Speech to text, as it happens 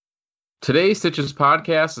Today's Stitches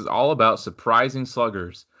podcast is all about surprising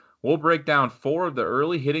sluggers. We'll break down 4 of the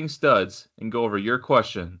early hitting studs and go over your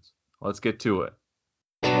questions. Let's get to it.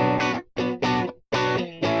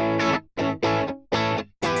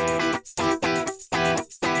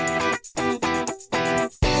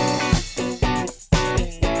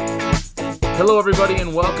 Hello, everybody,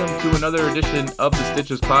 and welcome to another edition of the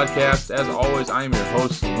Stitches podcast. As always, I am your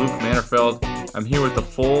host, Luke Mannerfeld. I'm here with the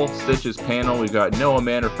full Stitches panel. We've got Noah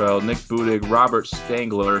Mannerfeld, Nick Budig, Robert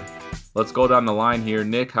Stangler. Let's go down the line here.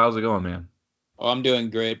 Nick, how's it going, man? Oh, I'm doing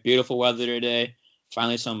great. Beautiful weather today.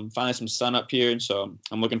 Finally some sun up here, and so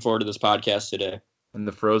I'm looking forward to this podcast today. In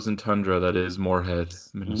the frozen tundra that is Moorhead,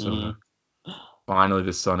 Minnesota. Finally,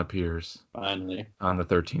 the sun appears. Finally. On the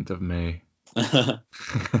 13th of May. Noah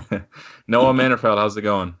Mannerfeld, how's it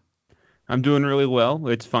going? I'm doing really well.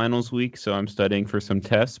 It's finals week, so I'm studying for some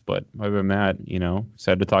tests, but other than that,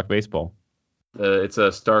 excited to talk baseball. It's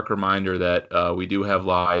a stark reminder that we do have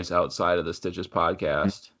lives outside of the Stitches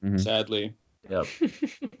podcast. Mm-hmm. Sadly. Yep.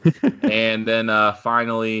 And then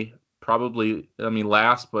finally,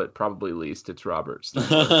 last but probably least, it's Robert.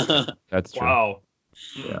 That's true. Wow.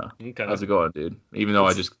 Yeah. Okay. How's it going, dude? Even though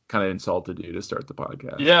I just kind of insulted you to start the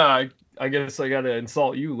podcast. Yeah, I guess I got to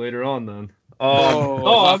insult you later on then.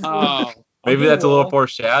 Maybe that's a little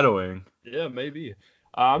foreshadowing. Yeah, maybe.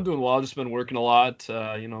 I'm doing well. I've just been working a lot,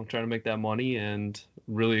 trying to make that money, and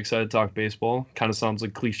really excited to talk baseball. Kind of sounds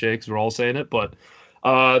like cliche because we're all saying it, but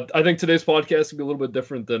I think today's podcast will be a little bit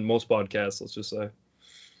different than most podcasts, let's just say.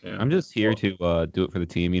 Yeah. I'm just here to do it for the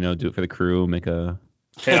team, do it for the crew, make a...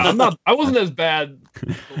 Hey, I wasn't as bad.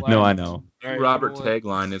 No, I know. Right, Robert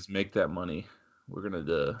tagline is "Make that money." We're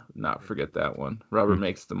gonna not forget that one. Robert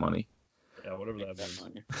makes the money. Yeah, whatever that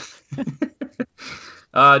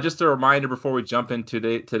means. Just a reminder before we jump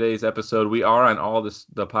into today's episode, we are on all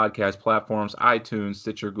the podcast platforms: iTunes,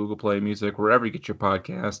 Stitcher, Google Play Music, wherever you get your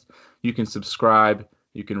podcast. You can subscribe,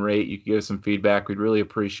 you can rate, you can give us some feedback. We'd really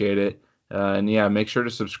appreciate it. And yeah, make sure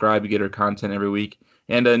to subscribe. You get our content every week.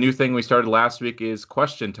 And a new thing we started last week is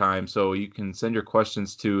question time. So you can send your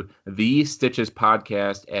questions to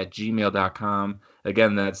thestitchespodcast@gmail.com.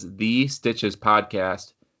 Again, that's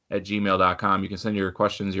thestitchespodcast@gmail.com. You can send your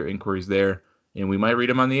questions, your inquiries there, and we might read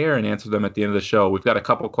them on the air and answer them at the end of the show. We've got a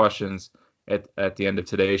couple questions at the end of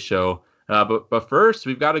today's show. But first,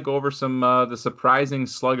 we've got to go over some the surprising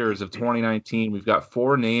sluggers of 2019. We've got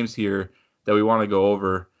 4 names here that we want to go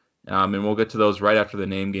over, and we'll get to those right after the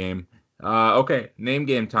name game. Okay, name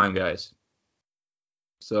game time, guys.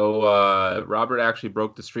 So Robert actually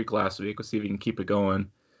broke the streak last week. Let's see if he can keep it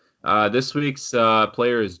going. This week's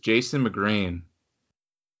player is Jason McGrain.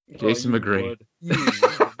 Jason McGrain. You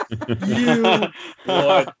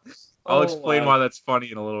would. I'll explain why that's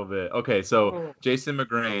funny in a little bit. Okay, so Jason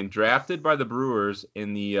McGrain, drafted by the Brewers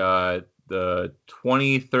in the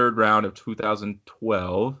 23rd round of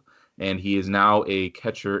 2012, and he is now a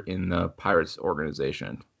catcher in the Pirates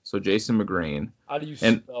organization. So Jason McGrain. How do you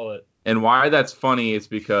spell it? And why that's funny is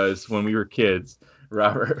because when we were kids,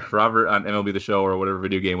 Robert on MLB The Show or whatever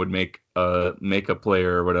video game would make a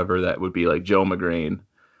player or whatever that would be like Joe McGrain.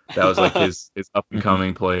 That was like his up and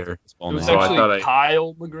coming player. It was actually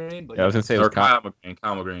Kyle McGrain. But I was gonna say it was Kyle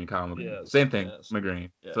McGrain. Yeah, same thing, yes. McGrain.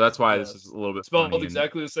 Yeah. So that's why this is a little bit spelled funny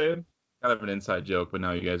exactly the same. Kind of an inside joke, but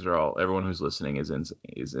now you guys are everyone who's listening is in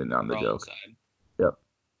on the joke. Inside. Yep.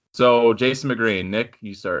 So Jason McGrain, Nick,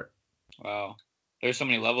 you start. Wow, there's so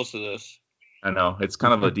many levels to this. I know it's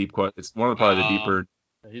kind of a deep question. It's one of probably the deeper.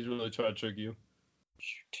 He's really trying to trick you.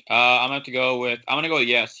 I'm gonna go with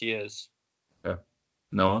yes, he is. Okay.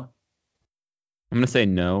 Noah. I'm gonna say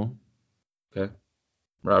no. Okay.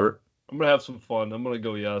 Robert. I'm gonna have some fun. I'm gonna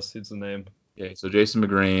go yes. It's the name. Okay, so Jason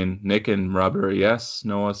McGrain, Nick and Robert are yes.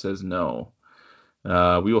 Noah says no.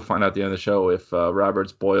 We will find out at the end of the show if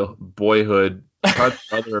Robert's boyhood,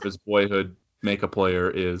 brother of his boyhood, make a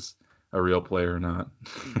player is a real player or not.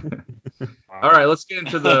 All right, let's get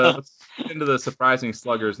into the surprising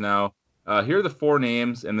sluggers now. Here are the 4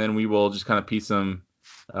 names, and then we will just kind of piece them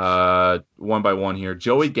one by one here.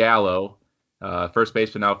 Joey Gallo, first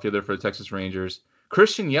baseman, outfielder for the Texas Rangers.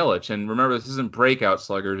 Christian Yelich, and remember, this isn't breakout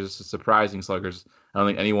sluggers, this is surprising sluggers. I don't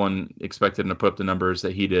think anyone expected him to put up the numbers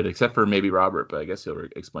that he did, except for maybe Robert, but I guess he'll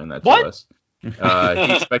explain that to us. He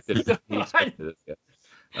expected it. Yeah.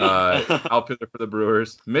 Outfielder for the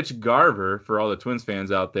Brewers. Mitch Garver, for all the Twins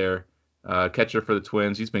fans out there, catcher for the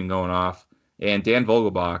Twins. He's been going off. And Dan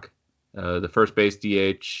Vogelbach, the first base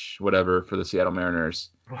DH, whatever, for the Seattle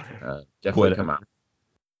Mariners. Definitely come out.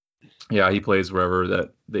 Yeah, he plays wherever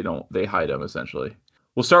that they hide him, essentially.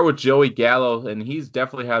 We'll start with Joey Gallo, and he's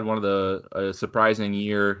definitely had one of the surprising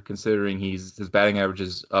year considering his batting average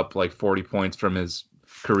is up like 40 points from his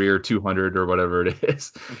career 200 or whatever it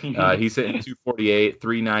is. He's hitting 248,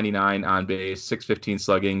 399 on base, 615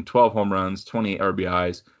 slugging, 12 home runs, 28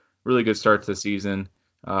 RBIs. Really good start to the season.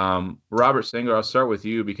 Robert Singer, I'll start with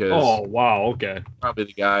you because Oh, wow. Okay. probably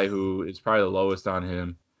the guy who is probably the lowest on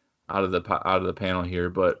him out of the panel here.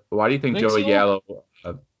 But why do you think Think Joey so? Gallo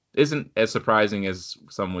isn't as surprising as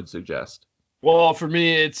some would suggest? Well, for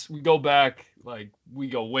me, we go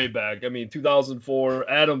way back. I mean, 2004,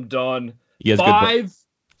 Adam Dunn, He has good 5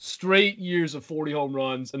 straight years of 40 home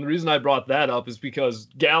runs. And the reason I brought that up is because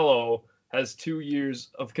Gallo has 2 years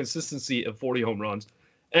of consistency of 40 home runs.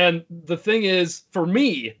 And the thing is, for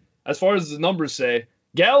me, as far as the numbers say,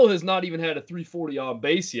 Gallo has not even had a 340 on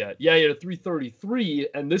base yet. Yeah, he had a 333,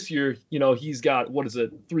 and this year, he's got,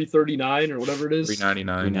 339 or whatever it is?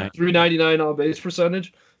 399. 399 on base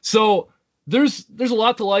percentage. So there's a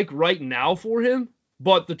lot to like right now for him,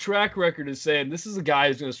 but the track record is saying this is a guy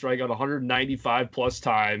who's going to strike out 195 plus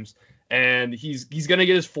times, and he's going to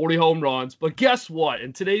get his 40 home runs. But guess what?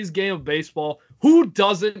 In today's game of baseball, who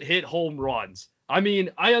doesn't hit home runs? I mean,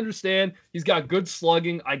 I understand he's got good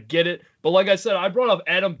slugging. I get it. But like I said, I brought up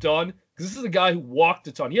Adam Dunn because this is a guy who walked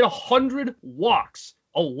a ton. He had 100 walks,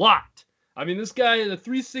 a lot. I mean, this guy had a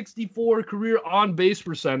 364 career on-base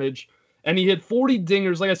percentage, and he hit 40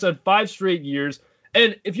 dingers, like I said, 5 straight years.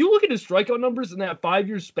 And if you look at his strikeout numbers in that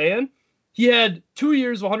 5-year span, he had 2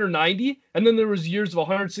 years of 190, and then there was years of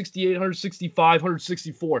 168, 165,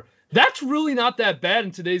 164. That's really not that bad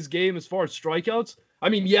in today's game as far as strikeouts. I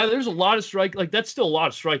mean, yeah, there's a lot of that's still a lot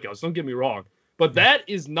of strikeouts, don't get me wrong. But that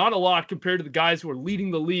is not a lot compared to the guys who are leading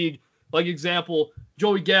the league. Like, example,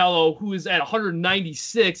 Joey Gallo, who is at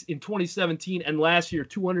 196 in 2017 and last year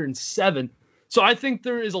 207. So I think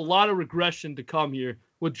there is a lot of regression to come here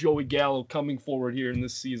with Joey Gallo coming forward here in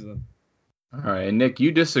this season. All right, and Nick,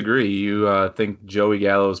 you disagree. You think Joey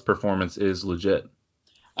Gallo's performance is legit.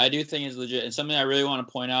 I do think it's legit. And something I really want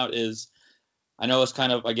to point out is, I know it's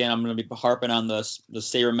kind of, again, I'm going to be harping on the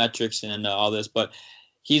sabermetrics and all this, but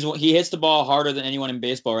he hits the ball harder than anyone in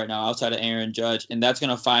baseball right now outside of Aaron Judge, and that's going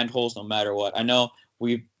to find holes no matter what. I know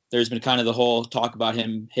there's been kind of the whole talk about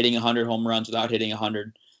him hitting 100 home runs without hitting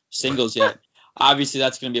 100 singles yet. Obviously,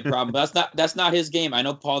 that's going to be a problem, but that's not his game. I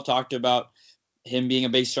know Paul talked about him being a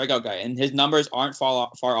big strikeout guy, and his numbers aren't far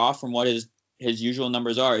off from what his usual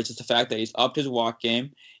numbers are. It's just the fact that he's upped his walk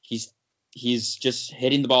game. He's just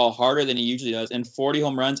hitting the ball harder than he usually does. And 40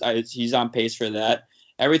 home runs, he's on pace for that.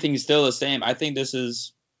 Everything's still the same. I think this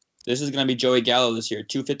is going to be Joey Gallo this year.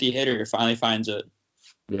 250 hitter finally finds it.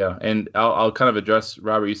 Yeah, and I'll kind of address,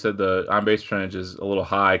 Robert, you said the on-base percentage is a little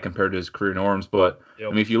high compared to his career norms, but Yep.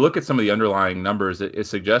 I mean, if you look at some of the underlying numbers, it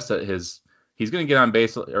suggests that he's going to get on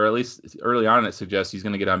base, or at least early on it suggests he's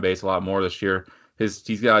going to get on base a lot more this year.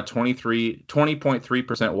 He's got a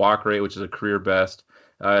 20.3% walk rate, which is a career best.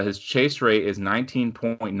 His chase rate is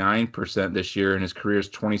 19.9% this year, and his career is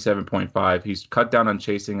 27.5. He's cut down on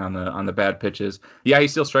chasing on the bad pitches. Yeah,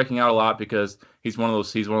 he's still striking out a lot because he's one of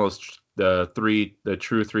those the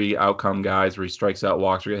true 3 outcome guys where he strikes out,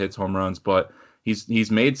 walks, or hits home runs. But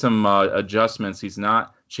he's made some adjustments. He's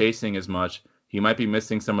not chasing as much. He might be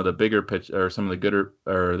missing some of the bigger pitch or some of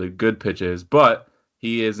the good pitches, but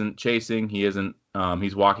he isn't chasing. He isn't.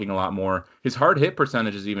 He's walking a lot more. His hard hit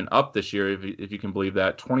percentage is even up this year, if you can believe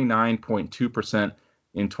that. 29.2%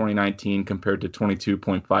 in 2019 compared to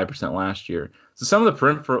 22.5% last year. So some of the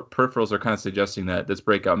peripherals are kind of suggesting that this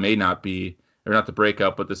breakout may not be, or not the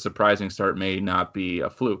breakout, but the surprising start may not be a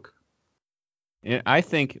fluke. And I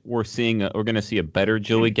think we're going to see a better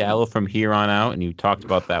Joey Gallo from here on out. And you talked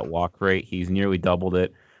about that walk rate; he's nearly doubled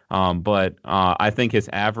it. But I think his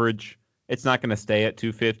average, it's not going to stay at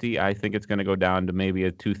 250. I think it's going to go down to maybe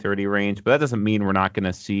a 230 range. But that doesn't mean we're not going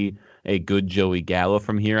to see a good Joey Gallo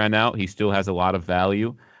from here on out. He still has a lot of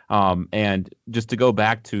value. And just to go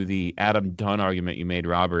back to the Adam Dunn argument you made,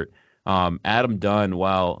 Robert, Adam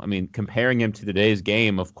Dunn, comparing him to today's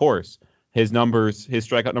game, of course, his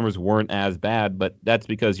strikeout numbers weren't as bad, but that's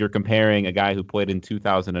because you're comparing a guy who played in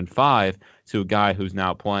 2005 to a guy who's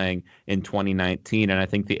now playing in 2019. And I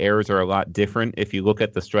think the errors are a lot different. If you look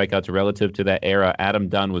at the strikeouts relative to that era, Adam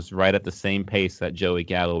Dunn was right at the same pace that Joey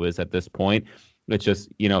Gallo is at this point. It's just,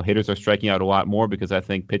 hitters are striking out a lot more because I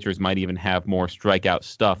think pitchers might even have more strikeout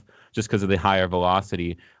stuff just because of the higher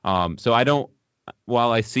velocity.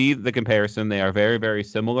 While I see the comparison, they are very, very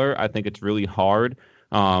similar. I think it's really hard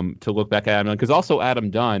to look back at Adam Dunn, because also Adam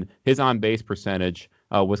Dunn, his on-base percentage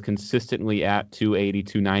was consistently at 280,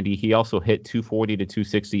 290. He also hit 240 to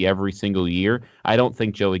 260 every single year. I don't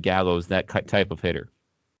think Joey Gallo is that type of hitter.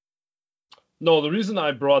 No, the reason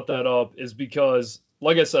I brought that up is because,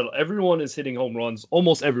 like I said, everyone is hitting home runs,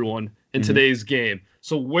 almost everyone in today's game.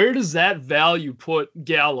 So where does that value put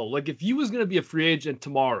Gallo? Like if he was going to be a free agent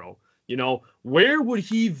tomorrow, where would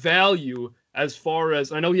he value as far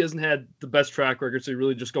as, I know he hasn't had the best track record, so you're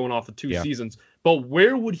really just going off of 2 seasons, but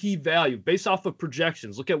where would he value based off of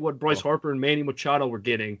projections? Look at what Bryce Harper and Manny Machado were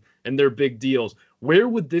getting and their big deals. Where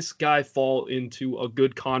would this guy fall into a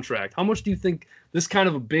good contract? How much do you think this kind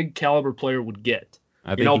of a big caliber player would get?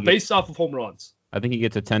 Based off of home runs. I think he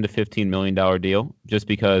gets a $10 to $15 million deal just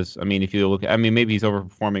because, if you look, maybe he's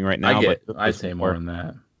overperforming right now. I'd say more than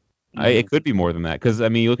that. It could be more than that because,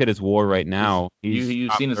 you look at his WAR right now.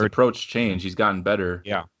 You've seen his approach change. He's gotten better.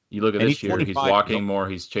 Yeah. You look at this year, he's walking more,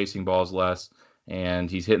 he's chasing balls less, and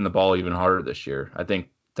he's hitting the ball even harder this year. I think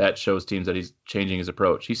that shows teams that he's changing his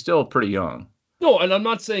approach. He's still pretty young. No, and I'm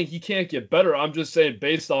not saying he can't get better. I'm just saying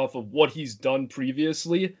based off of what he's done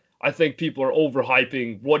previously, I think people are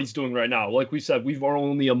overhyping what he's doing right now. Like we said, we've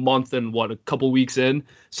only a month and a couple weeks in.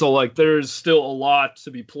 So there's still a lot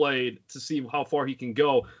to be played to see how far he can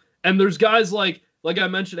go. And there's guys like I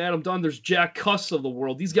mentioned, Adam Dunn, there's Jack Cuss of the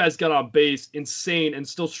world. These guys got on base insane and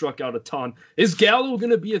still struck out a ton. Is Gallo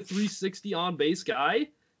going to be a 360 on base guy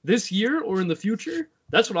this year or in the future?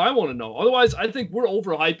 That's what I want to know. Otherwise, I think we're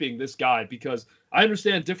overhyping this guy because I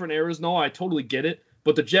understand different eras. No, I totally get it.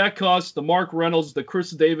 But the Jack Cuss, the Mark Reynolds, the Chris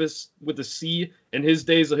Davis with a C in his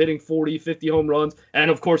days of hitting 40, 50 home runs, and,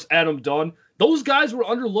 of course, Adam Dunn, those guys were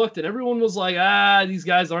underlooked, and everyone was like, these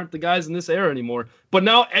guys aren't the guys in this era anymore. But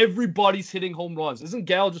now everybody's hitting home runs. Isn't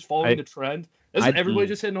Gallo just following the trend? Isn't everybody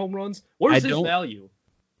just hitting home runs? What is his value?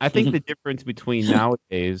 I think the difference between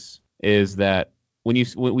nowadays is that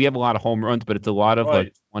we have a lot of home runs, but it's a lot of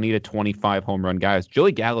 20 to 25 home run guys.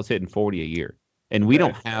 Joey Gallo's hitting 40 a year. And we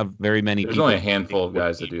don't have very many. There's only a handful of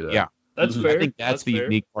guys that do that. Yeah, that's fair. I think that's the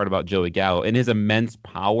unique part about Joey Gallo. And his immense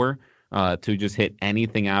power to just hit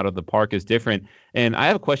anything out of the park is different. And I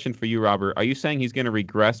have a question for you, Robert. Are you saying he's going to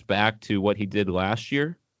regress back to what he did last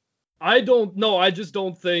year? I don't know. I just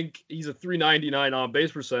don't think he's a 399 on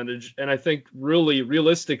base percentage. And I think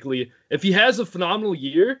realistically, if he has a phenomenal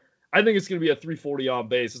year, I think it's going to be a 340 on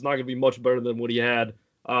base. It's not going to be much better than what he had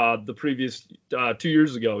the previous 2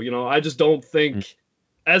 years ago. I just don't think,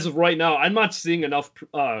 as of right now, I'm not seeing enough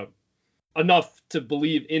to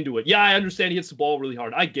believe into it. Yeah, I understand he hits the ball really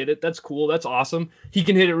hard. I get it. That's cool. That's awesome. He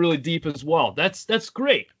can hit it really deep as well. That's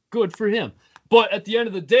great. Good for him. But at the end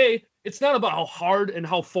of the day, it's not about how hard and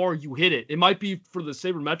how far you hit it. It might be for the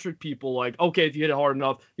sabermetric people like, okay, if you hit it hard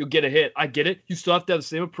enough, you'll get a hit. I get it. You still have to have the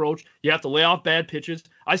same approach. You have to lay off bad pitches.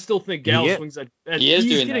 I still think Gallo swings at he is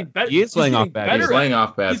doing that. Better. He is laying off bad pitches. He's laying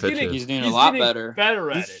off bad pitches. He's doing a lot better. Better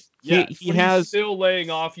at it. Yeah, he's still laying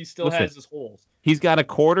off. He still has his holes. He's got a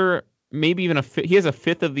quarter, maybe even he has a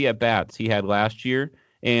fifth of the at-bats he had last year,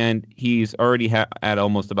 and he's already at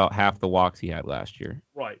almost about half the walks he had last year.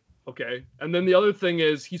 Right. Okay. And then the other thing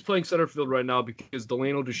is he's playing center field right now because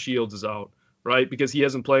Delano DeShields is out, right? Because he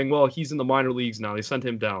hasn't playing well. He's in the minor leagues now. They sent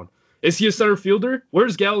him down. Is he a center fielder?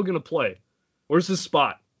 Where's Gallo going to play? Where's his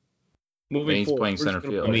spot? He's playing center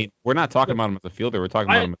field. We're not talking about him as a fielder. We're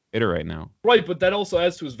talking about him as a hitter right now. Right, but that also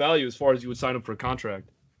adds to his value as far as you would sign him for a contract.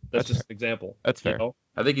 That's just an example. That's fair.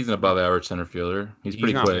 I think he's an above average center fielder. He's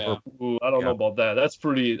pretty quick. Yeah. Ooh, I don't know about that. That's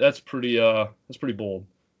pretty bold.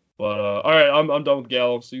 But all right, I'm done with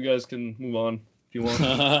Gallo, so you guys can move on if you want.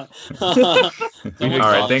 All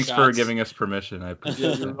right, thanks for giving us permission. I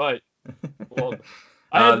appreciate it. You're right. Well,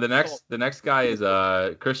 the next guy is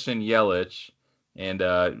Christian Yelich, and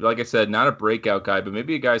like I said, not a breakout guy, but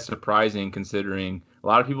maybe a guy surprising considering a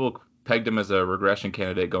lot of people pegged him as a regression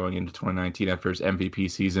candidate going into 2019 after his MVP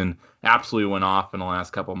season. Absolutely went off in the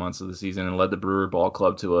last couple months of the season and led the Brewer Ball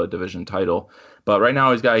Club to a division title. But right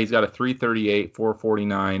now he's got a 338,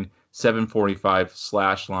 449, 745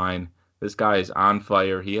 slash line. This guy is on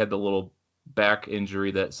fire. He had the little back injury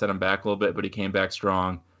that set him back a little bit, but he came back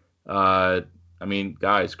strong. Guys,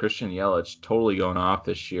 Christian Yelich totally going off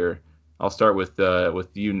this year. I'll start with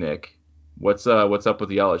you, Nick. What's up with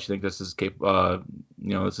Yelich? You think this is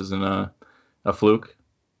this isn't a fluke?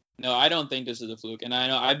 No, I don't think this is a fluke. And I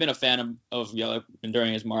know I've been a fan of Yelich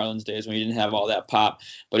during his Marlins days when he didn't have all that pop,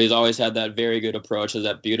 but he's always had that very good approach, has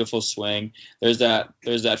that beautiful swing. There's that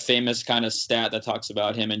famous kind of stat that talks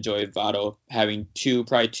about him and Joey Votto having two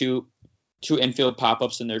infield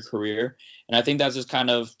pop-ups in their career. And I think that's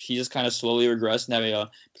he just kind of slowly regressed and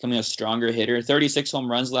becoming a stronger hitter. 36 home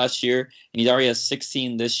runs last year, and he's already has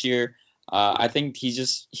 16 this year. I think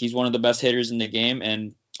he's one of the best hitters in the game,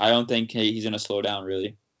 and I don't think he's going to slow down,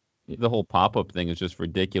 really. The whole pop-up thing is just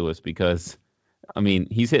ridiculous because,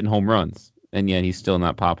 he's hitting home runs, and yet he's still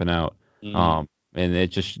not popping out. Mhm. And it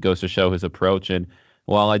just goes to show his approach. And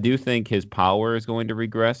while I do think his power is going to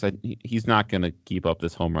regress, he's not going to keep up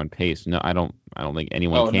this home run pace. No, I don't think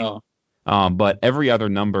anyone Oh can. no. But every other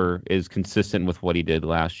number is consistent with what he did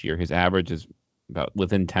last year. His average is about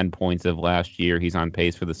within 10 points of last year. He's on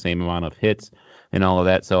pace for the same amount of hits and all of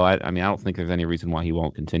that. So I mean, I don't think there's any reason why he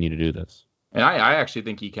won't continue to do this. And I actually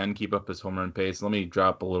think he can keep up his home run pace. Let me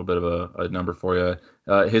drop a little bit of a number for you.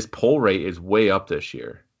 His pull rate is way up this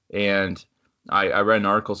year. And I read an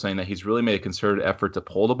article saying that he's really made a concerted effort to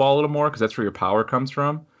pull the ball a little more because that's where your power comes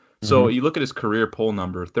from. So you look at his career pull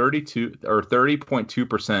number,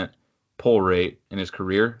 30.2% pull rate in his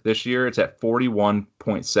career this year. It's at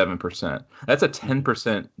 41.7%. That's a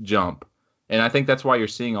 10% jump. And I think that's why you're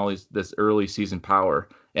seeing all this early season power.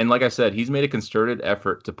 And like I said, he's made a concerted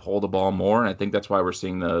effort to pull the ball more, and I think that's why we're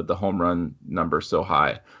seeing the home run numbers so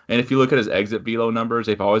high. And if you look at his exit velo numbers,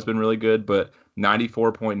 they've always been really good, but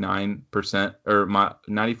 94.9% or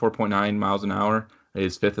 94.9 miles an hour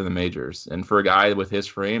is fifth in the majors. And for a guy with his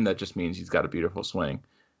frame, that just means he's got a beautiful swing.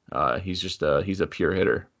 He's a pure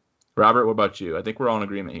hitter. Robert, what about you? I think we're all in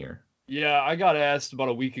agreement here. Yeah, I got asked about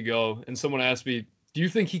a week ago, and someone asked me, do you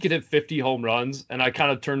think he could hit 50 home runs? And I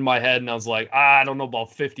kind of turned my head and I was like, I don't know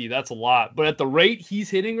about 50. That's a lot. But at the rate he's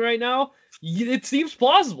hitting right now, it seems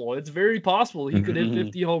plausible. It's very possible he could hit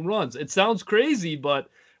 50 home runs. It sounds crazy, but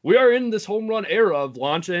we are in this home run era of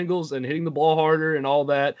launch angles and hitting the ball harder and all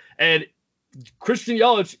that. And Christian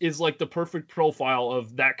Yelich is like the perfect profile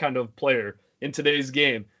of that kind of player in today's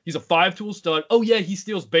game. He's a 5-tool stud. Oh, yeah, he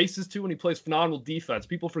steals bases, too, and he plays phenomenal defense.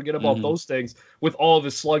 People forget about those things with all of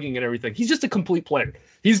his slugging and everything. He's just a complete player.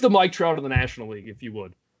 He's the Mike Trout of the National League, if you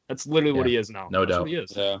would. That's literally what he is now. No That's doubt. what he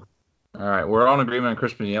is. Yeah. All right, we're all in agreement on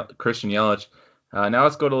Christian Yelich. Now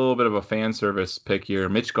let's go to a little bit of a fan service pick here.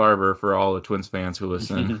 Mitch Garver, for all the Twins fans who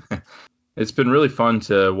listen. It's been really fun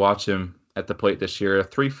to watch him at the plate this year. A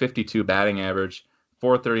 352 batting average,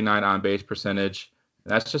 439 on-base percentage.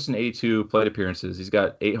 That's just in 82 plate appearances. He's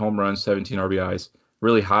got 8 home runs, 17 RBIs.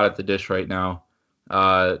 Really hot at the dish right now.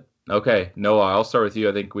 Okay, Noah, I'll start with you.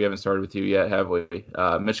 I think we haven't started with you yet, have we?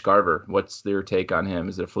 Mitch Garver, what's your take on him?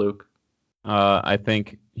 Is it a fluke? I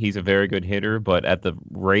think he's a very good hitter, but at the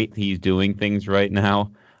rate he's doing things right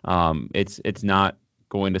now, it's not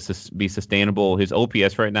going to be sustainable. His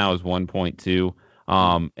OPS right now is 1.2.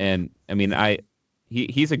 And I mean,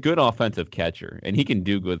 he's a good offensive catcher and he can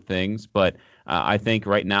do good things, but I think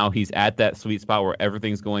right now he's at that sweet spot where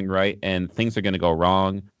everything's going right and things are going to go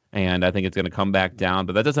wrong. And I think it's going to come back down,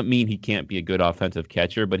 but that doesn't mean he can't be a good offensive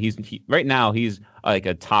catcher. But right now he's like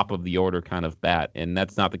a top of the order kind of bat, and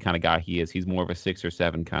that's not the kind of guy he is. He's more of a 6 or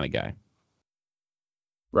 7 kind of guy.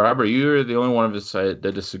 Robert, you're the only one of us that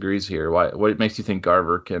disagrees here. What makes you think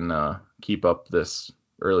Garver can keep up this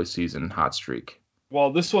early season hot streak?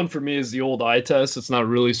 Well, this one for me is the old eye test. It's not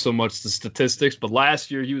really so much the statistics, but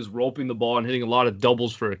last year he was roping the ball and hitting a lot of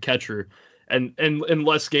doubles for a catcher. And in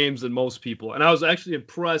less games than most people. And I was actually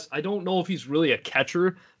impressed. I don't know if he's really a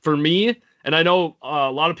catcher for me. And I know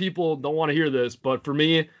a lot of people don't want to hear this, but for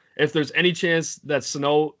me, if there's any chance that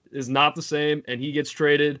Sano is not the same and he gets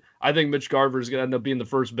traded, I think Mitch Garver is going to end up being the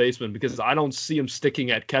first baseman because I don't see him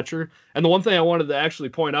sticking at catcher. And the one thing I wanted to actually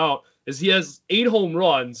point out is he has 8 home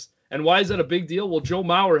runs. And why is that a big deal? Well, Joe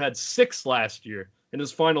Mauer had 6 last year in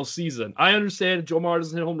his final season. I understand Joe Mauer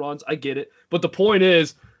doesn't hit home runs. I get it. But the point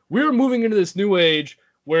is, we're moving into this new age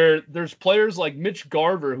where there's players like Mitch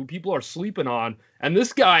Garver who people are sleeping on, and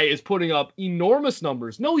this guy is putting up enormous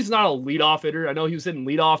numbers. No, he's not a leadoff hitter. I know he was hitting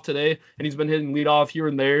leadoff today, and he's been hitting leadoff here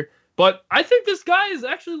and there, but I think this guy is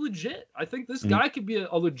actually legit. I think this guy could be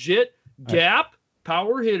a legit gap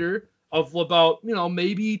power hitter of about,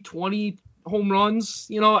 maybe 20 home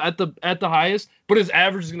runs, at the highest, but his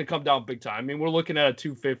average is going to come down big time. I mean, we're looking at a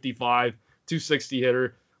 255, 260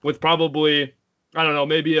 hitter with probably, I don't know,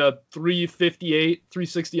 maybe a 358,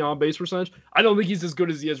 360 on base percentage. I don't think he's as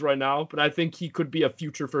good as he is right now, but I think he could be a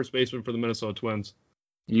future first baseman for the Minnesota Twins.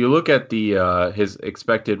 You look at the his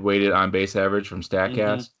expected weighted on base average from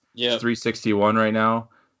Statcast. Yeah, 361 right now,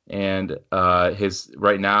 and his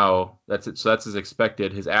right now that's it. So that's his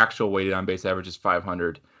expected. His actual weighted on base average is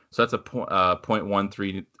 500. So that's a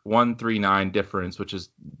 .139 difference, which is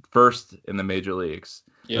first in the major leagues.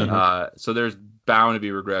 Yeah. So there's bound to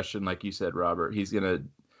be regression, like you said, Robert. His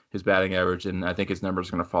batting average, and I think his numbers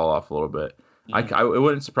are gonna fall off a little bit. It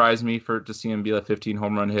wouldn't surprise me to see him be a 15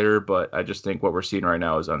 home run hitter, but I just think what we're seeing right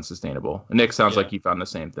now is unsustainable. Nick sounds like he found the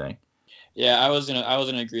same thing. Yeah, I was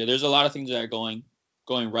gonna agree. There's a lot of things that are going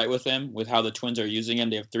right with him, with how the Twins are using him.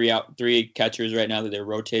 They have three catchers right now that they're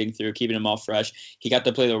rotating through, keeping him all fresh. He got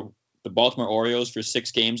to play the Baltimore Orioles for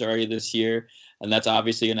 6 games already this year, and that's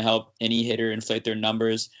obviously going to help any hitter inflate their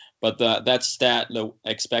numbers. But that stat, the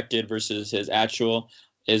expected versus his actual,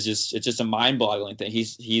 it's just a mind-boggling thing.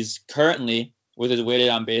 He's currently, with his weighted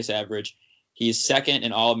on base average, he's second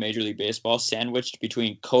in all of Major League Baseball, sandwiched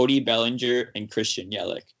between Cody Bellinger and Christian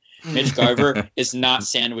Yelich. Mitch Garver is not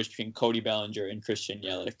sandwiched between Cody Bellinger and Christian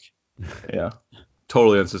Yelich. Yeah,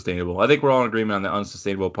 totally unsustainable. I think we're all in agreement on the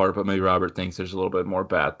unsustainable part, but maybe Robert thinks there's a little bit more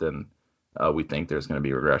bat than we think there's going to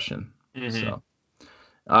be regression. Mm-hmm. So.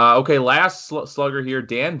 Okay, last slugger here.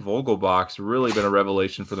 Dan Vogelbach's really been a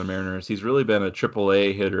revelation for the Mariners. He's really been a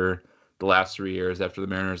AAA hitter the last 3 years after the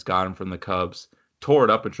Mariners got him from the Cubs. Tore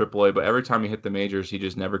it up in AAA, but every time he hit the majors, he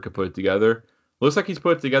just never could put it together. Looks like he's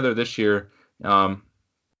put it together this year.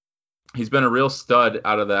 He's been a real stud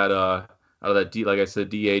out of that like I said,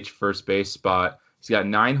 DH first base spot. He's got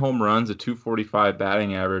 9 home runs, a 245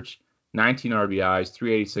 batting average, 19 RBIs,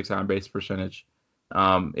 386 on base percentage.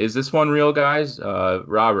 Is this one real, guys?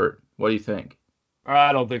 Robert, what do you think?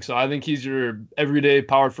 I don't think so. I think he's your everyday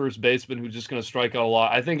power first baseman who's just going to strike out a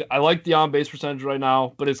lot. I like the on-base percentage right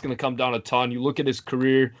now, but it's going to come down a ton. You look at his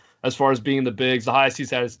career as far as being in the bigs, the highest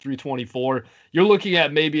he's had is 324. You're looking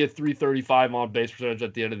at maybe a 335 on-base percentage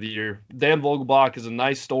at the end of the year. Dan Vogelbach is a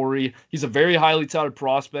nice story. He's a very highly touted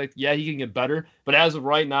prospect. Yeah, he can get better, but as of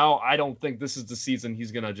right now, I don't think this is the season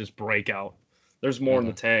he's going to just break out. There's more in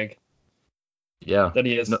the tank. Yeah. That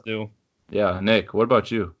he has to do. Yeah, Nick, what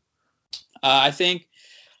about you? I think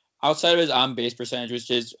outside of his on-base percentage, which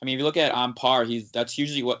is, I mean, if you look at on par, that's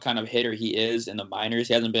usually what kind of hitter he is in the minors.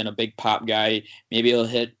 He hasn't been a big pop guy. Maybe he'll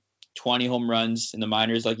hit 20 home runs in the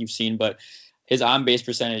minors like you've seen, but his on-base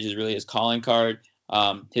percentage is really his calling card.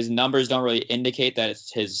 His numbers don't really indicate that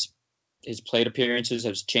his plate appearances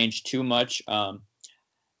have changed too much.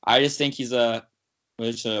 I just think he's a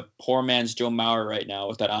poor man's Joe Mauer right now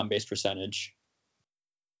with that on-base percentage.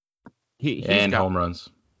 He's and got home runs.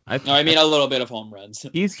 I mean a little bit of home runs.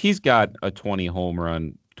 He's got a 20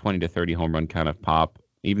 to 30 home run kind of pop,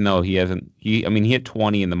 even though he hasn't. He hit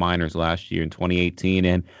 20 in the minors last year in 2018,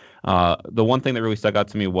 and the one thing that really stuck out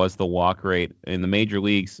to me was the walk rate in the major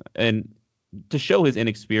leagues. And to show his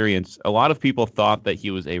inexperience, a lot of people thought that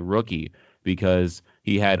he was a rookie because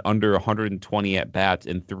he had under 120 at bats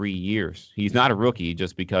in 3 years. He's not a rookie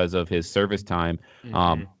just because of his service time.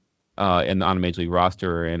 Mm-hmm. And on a major league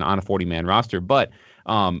roster and on a 40-man roster, but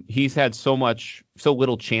he's had so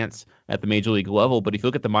little chance at the major league level. But if you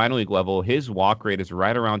look at the minor league level, his walk rate is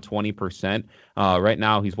right around 20%. Right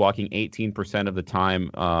now, he's walking 18% of the time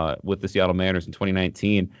with the Seattle Mariners in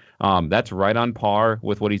 2019. That's right on par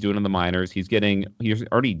with what he's doing in the minors. He's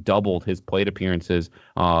already doubled his plate appearances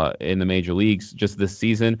in the major leagues just this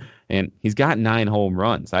season, and he's got 9 home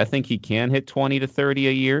runs. I think he can hit 20 to 30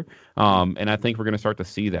 a year, and I think we're going to start to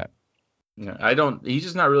see that. Yeah, he's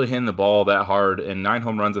just not really hitting the ball that hard, and 9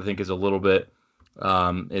 home runs I think is a little bit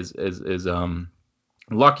is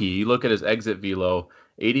lucky. You look at his exit velo,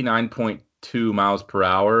 89.2 miles per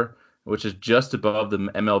hour, which is just above the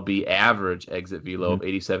MLB average exit velo of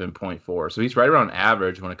 87.4. So he's right around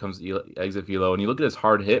average when it comes to exit velo. And you look at his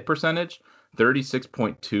hard hit percentage,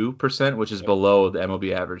 36.2%, which is below the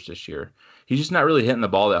MLB average this year. He's just not really hitting the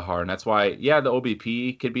ball that hard, and that's why, the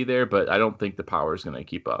OBP could be there, but I don't think the power is going to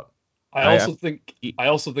keep up. I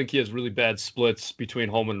also think he has really bad splits between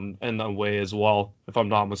home and away as well, if I'm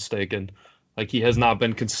not mistaken. Like, he has not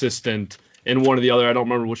been consistent in one or the other. I don't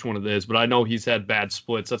remember which one it is, but I know he's had bad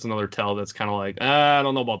splits. That's another tell that's kind of like, I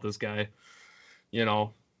don't know about this guy, you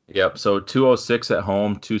know. Yep, so 206 at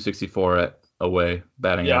home, 264 at away,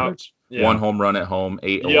 batting average. Yeah. 1 home run at home,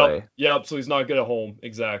 8 away. Yep, so he's not good at home.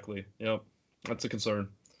 Exactly. Yep, that's a concern.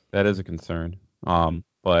 That is a concern.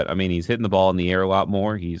 But, I mean, he's hitting the ball in the air a lot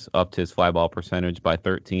more. He's upped his fly ball percentage by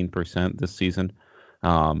 13% this season.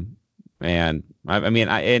 And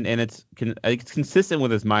it's consistent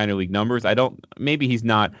with his minor league numbers. Maybe he's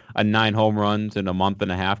not a 9 home runs in a month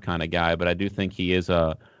and a half kind of guy, but I do think he is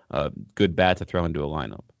a good bat to throw into a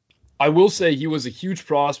lineup. I will say he was a huge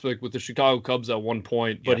prospect with the Chicago Cubs at one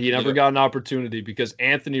point, but he never got an opportunity because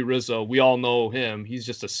Anthony Rizzo, we all know him. He's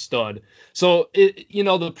just a stud. So,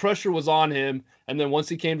 the pressure was on him. And then once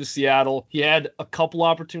he came to Seattle, he had a couple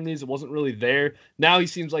opportunities. It wasn't really there. Now he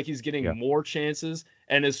seems like he's getting more chances.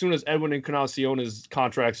 And as soon as Edwin Encarnacion's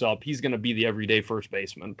contract's up, he's going to be the everyday first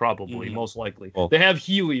baseman, probably, most likely. Well, they have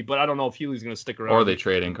Healy, but I don't know if Healy's going to stick around. Or they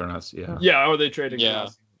trade Encarnacion. Yeah, or they trade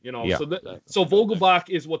Encarnacion. So Vogelbach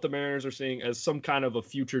is what the Mariners are seeing as some kind of a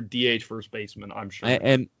future DH first baseman, I'm sure.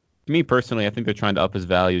 And me personally, I think they're trying to up his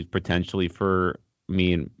value potentially for,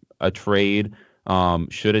 a trade.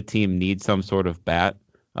 Should a team need some sort of bat,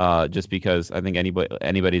 just because I think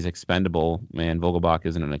anybody's expendable, and Vogelbach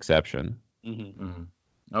isn't an exception. Mm-hmm. Mm-hmm.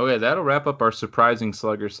 Okay, that'll wrap up our surprising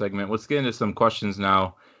slugger segment. Let's get into some questions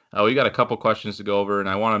now. We got a couple questions to go over, and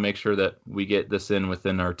I want to make sure that we get this in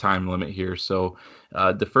within our time limit here. So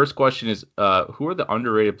the first question is, who are the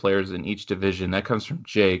underrated players in each division? That comes from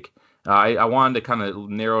Jake. I wanted to kind of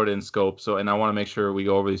narrow it in scope, and I want to make sure we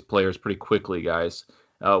go over these players pretty quickly, guys.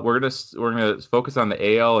 We're gonna focus on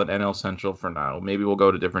the AL and NL Central for now. Maybe we'll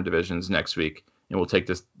go to different divisions next week, and we'll take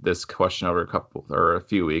this question over a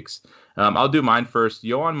few weeks. I'll do mine first.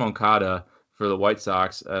 Yoan Moncada for the White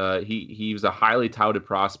Sox. He was a highly touted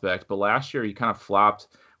prospect, but last year he kind of flopped.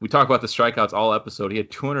 We talked about the strikeouts all episode. He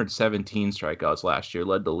had 217 strikeouts last year,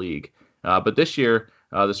 led the league. But this year,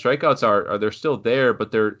 the strikeouts they're still there,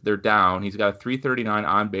 but they're down. He's got a 339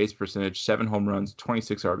 on base percentage, 7 home runs,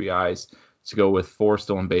 26 RBIs to go with 4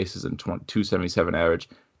 stolen bases and 277 average.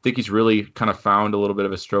 I think he's really kind of found a little bit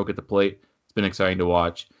of a stroke at the plate. It's been exciting to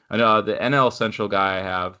watch. I know the NL Central guy I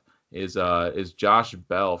have is Josh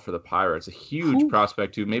Bell for the Pirates, a huge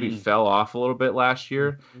prospect who maybe fell off a little bit last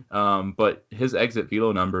year, but his exit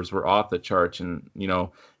velo numbers were off the charts, and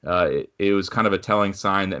it was kind of a telling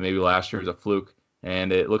sign that maybe last year was a fluke,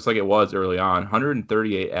 and it looks like it was early on.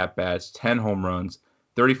 138 at bats, 10 home runs,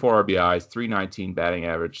 34 RBIs, 319 batting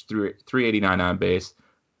average, 389 on base.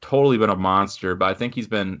 Totally been a monster, but I think he's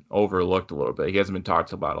been overlooked a little bit. He hasn't been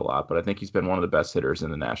talked about a lot, but I think he's been one of the best hitters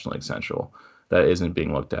in the National League Central that isn't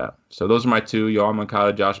being looked at. So those are my two: Yoan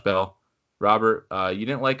Moncada, Josh Bell. Robert, you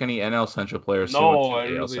didn't like any NL Central players, no, I AL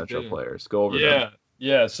really Central didn't. players. Go over them.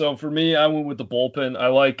 Yeah. So for me, I went with the bullpen. I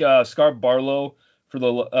like Scar Barlow for the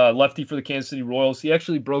lefty for the Kansas City Royals. He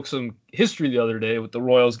actually broke some history the other day with the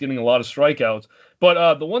Royals getting a lot of strikeouts.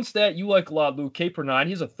 But the one stat you like a lot, Luke, K per 9,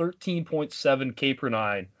 he has a 13.7 K per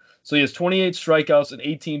 9. So he has 28 strikeouts and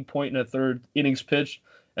 18 point and a third innings pitched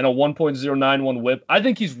and a 1.091 whip. I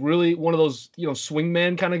think he's really one of those,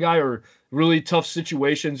 swingman kind of guy, or really tough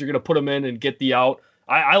situations. You're going to put him in and get the out.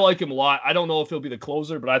 I like him a lot. I don't know if he'll be the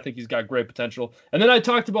closer, but I think he's got great potential. And then I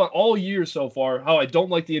talked about all year so far how I don't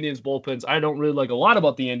like the Indians bullpens. I don't really like a lot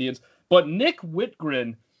about the Indians, but Nick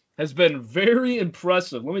Whitgren has been very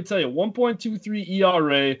impressive. Let me tell you, 1.23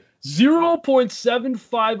 ERA,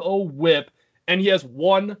 0.750 whip, and he has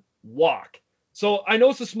 1 walk. So I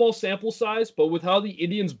know it's a small sample size, but with how the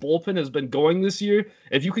Indians bullpen has been going this year,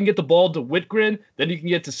 if you can get the ball to Whitgren, then you can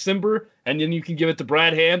get to Simber, and then you can give it to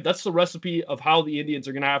Brad Hand. That's the recipe of how the Indians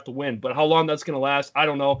are going to have to win. But how long that's going to last, I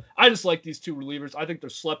don't know. I just like these two relievers. I think they're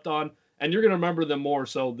slept on, and you're going to remember them more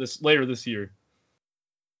so later this year.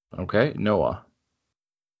 Okay, Noah.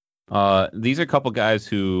 These are a couple guys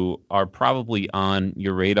who are probably on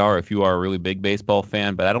your radar if you are a really big baseball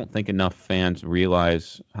fan, but I don't think enough fans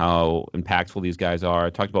realize how impactful these guys are. I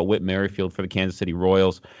talked about Whit Merrifield for the Kansas City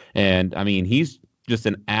Royals, and I mean, he's just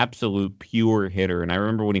an absolute pure hitter. And I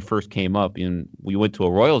remember when he first came up, and we went to a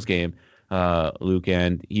Royals game, Luke,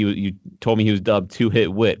 and you told me he was dubbed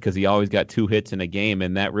 2-hit Whit because he always got 2 hits in a game,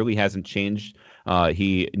 and that really hasn't changed.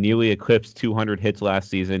 He nearly eclipsed 200 hits last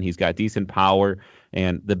season. He's got decent power,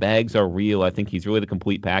 and the bags are real. I think he's really the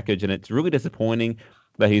complete package, and it's really disappointing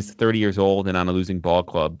that he's 30 years old and on a losing ball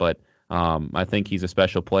club, but I think he's a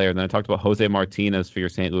special player. And then I talked about Jose Martinez for your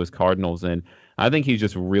St. Louis Cardinals, and I think he's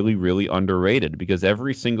just really, really underrated because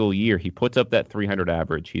every single year he puts up that 300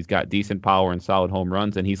 average. He's got decent power and solid home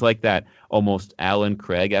runs, and he's like that almost Alan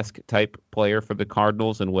Craig-esque type player for the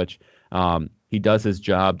Cardinals, in which he does his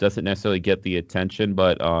job, doesn't necessarily get the attention,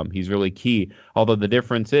 but he's really key. Although the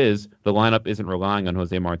difference is the lineup isn't relying on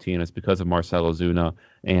Jose Martinez because of Marcell Ozuna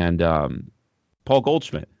and Paul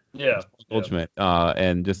Goldschmidt. Yeah. Goldschmidt,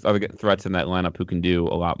 and just other threats in that lineup who can do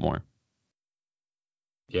a lot more.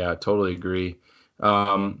 Yeah, totally agree.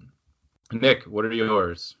 Nick, what are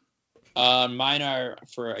yours? Mine are,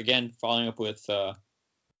 following up with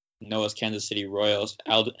Noah's Kansas City Royals,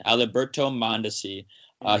 Alberto Mondesi.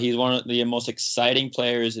 He's one of the most exciting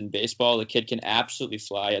players in baseball. The kid can absolutely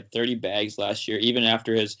fly. At 30 bags last year, even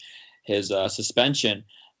after his suspension.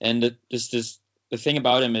 And the thing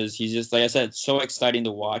about him is he's just, like I said, so exciting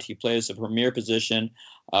to watch. He plays a premier position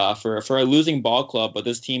for a losing ball club, but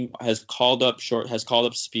this team has called up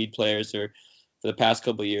speed players for the past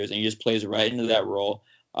couple of years, and he just plays right into that role.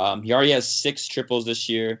 He already has 6 triples this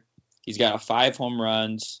year. He's got 5 home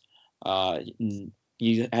runs.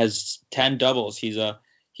 He has 10 doubles. He's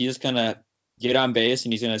just gonna get on base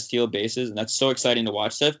and he's gonna steal bases, and that's so exciting to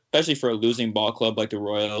watch, especially for a losing ball club like the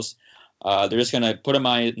Royals. They're just gonna put him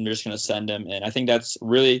on and they're just gonna send him, and I think that's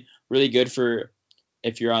really, really good for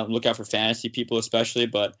if you're on lookout for fantasy people, especially.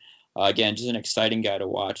 But again, just an exciting guy to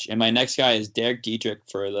watch. And my next guy is Derek Dietrich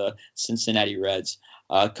for the Cincinnati Reds.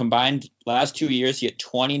 Combined last 2 years, he had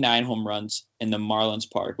 29 home runs in the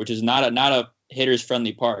Marlins park, which is not a hitters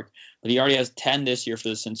friendly park, but he already has 10 this year for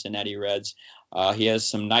the Cincinnati Reds. He has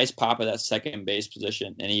some nice pop at that second base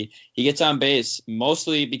position, and he gets on base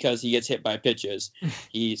mostly because he gets hit by pitches.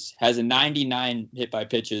 He has a 99 hit by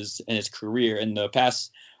pitches in his career. In the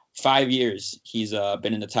past 5 years, he's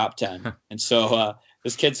been in the top 10. And so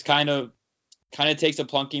this kid's kind of takes a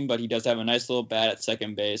plunking, but he does have a nice little bat at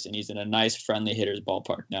second base, and he's in a nice, friendly hitter's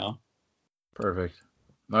ballpark now. Perfect.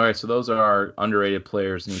 All right, so those are our underrated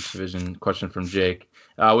players in each division. Question from Jake.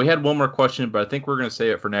 We had one more question, but I think we're going to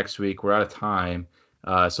save it for next week. We're out of time.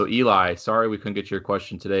 So Eli, sorry we couldn't get to your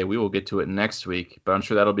question today. We will get to it next week, but I'm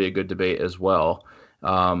sure that'll be a good debate as well.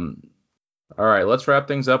 All right, let's wrap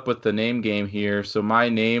things up with the name game here. So my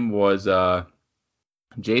name was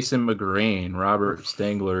Jason McGrain, Robert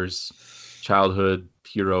Stangler's childhood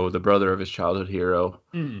hero, the brother of his childhood hero,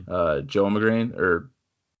 Joe McGrain, or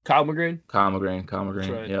Kyle McGrain? Kyle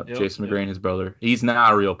McGrain. Right. Yep. Jason McGrain, his brother. He's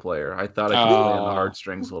not a real player. I thought I could play on the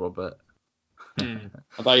heartstrings a little bit. I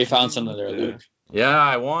thought you found something there, Luke. Yeah,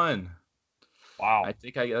 I won. Wow. I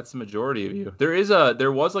think that's the majority of you.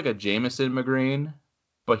 There was like a Jameson McGrain,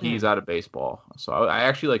 but he's out of baseball. So I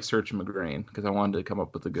actually like search McGrain because I wanted to come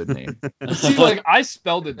up with a good name. See, like I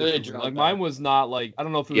spelled it differently. Like mine was not like, I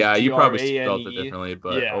don't know if it was you probably Grane. spelled it differently,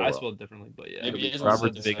 but yeah, I spelled it differently, but yeah. Maybe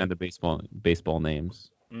Robert's big on the baseball names.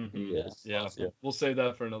 Mm-hmm. Yeah. We'll save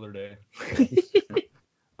that for another day.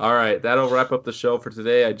 All right, that'll wrap up the show for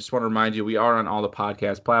today. I just want to remind you, we are on all the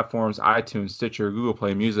podcast platforms, iTunes, Stitcher, Google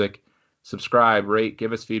Play Music. Subscribe, rate,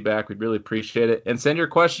 give us feedback. We'd really appreciate it. And send your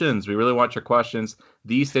questions. We really want your questions.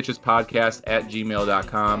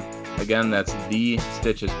 thestitchespodcast@gmail.com. Again, that's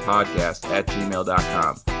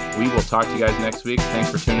thestitchespodcast@gmail.com. We will talk to you guys next week.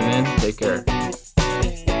 Thanks for tuning in. Take care.